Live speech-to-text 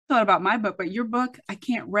thought about my book, but your book, I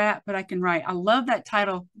can't rap, but I can write. I love that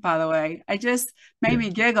title, by the way. It just made Yeah. me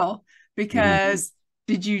giggle Mhm. because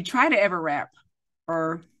did you try to ever rap?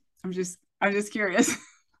 Or I'm just curious.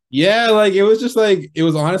 Yeah, like it was just like it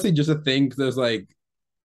was honestly just a thing because there's like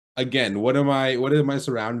again, what am I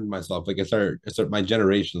surrounding myself? Like it's our my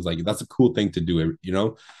generations, like that's a cool thing to do, you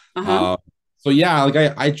know? Uh-huh. Uh so yeah,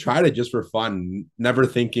 like I tried it just for fun, never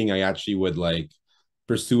thinking I actually would like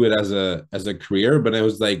pursue it as a career. But it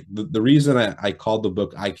was like the reason I called the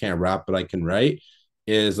book I Can't Rap, but I Can Write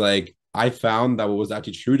is like I found that what was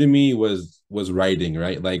actually true to me was writing,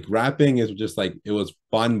 right? Like rapping is just like it was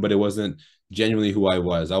fun, but it wasn't genuinely who I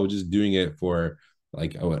was. I was just doing it for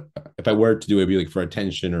like if I were to do it, it'd be like for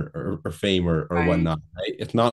attention or fame or Right. whatnot, right? It's not